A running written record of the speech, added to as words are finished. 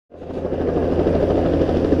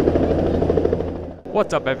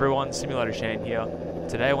What's up everyone, Simulator Shane here.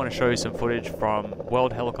 Today I want to show you some footage from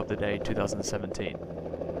World Helicopter Day 2017.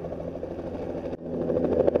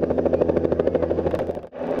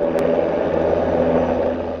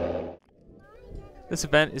 This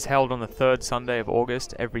event is held on the third Sunday of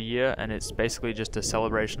August every year, and it's basically just a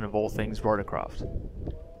celebration of all things rotorcraft.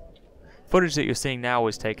 Footage that you're seeing now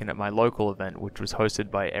was taken at my local event, which was hosted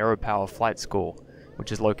by Aeropower Flight School,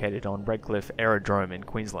 which is located on Redcliffe Aerodrome in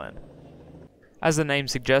Queensland. As the name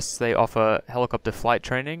suggests, they offer helicopter flight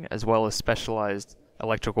training as well as specialized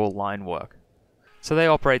electrical line work. So they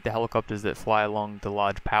operate the helicopters that fly along the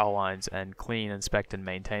large power lines and clean, inspect and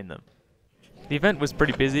maintain them. The event was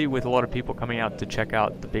pretty busy, with a lot of people coming out to check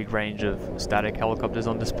out the big range of static helicopters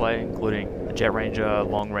on display, including the Jet Ranger,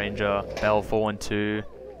 Long Ranger, Bell 412,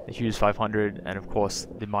 the Hughes 500 and of course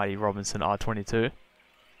the mighty Robinson R22.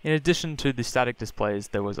 In addition to the static displays,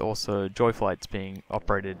 there was also joy flights being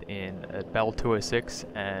operated in a Bell 206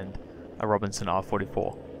 and a Robinson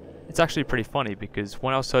R44. It's actually pretty funny because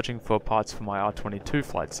when I was searching for parts for my R22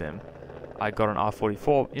 flight sim, I got an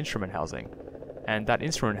R44 instrument housing, and that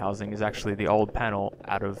instrument housing is actually the old panel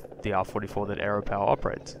out of the R44 that Aeropower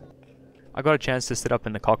operates. I got a chance to sit up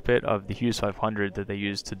in the cockpit of the Hughes 500 that they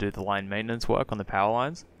use to do the line maintenance work on the power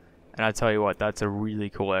lines. And I tell you what, that's a really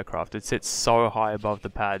cool aircraft. It sits so high above the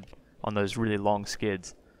pad on those really long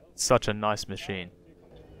skids. It's such a nice machine.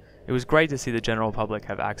 It was great to see the general public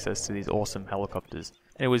have access to these awesome helicopters.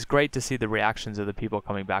 And it was great to see the reactions of the people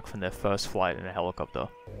coming back from their first flight in a helicopter.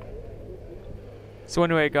 So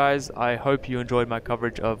anyway guys, I hope you enjoyed my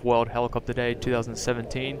coverage of World Helicopter Day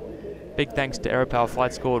 2017. Big thanks to Aeropower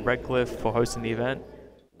Flight School at Redcliffe for hosting the event.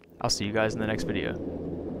 I'll see you guys in the next video.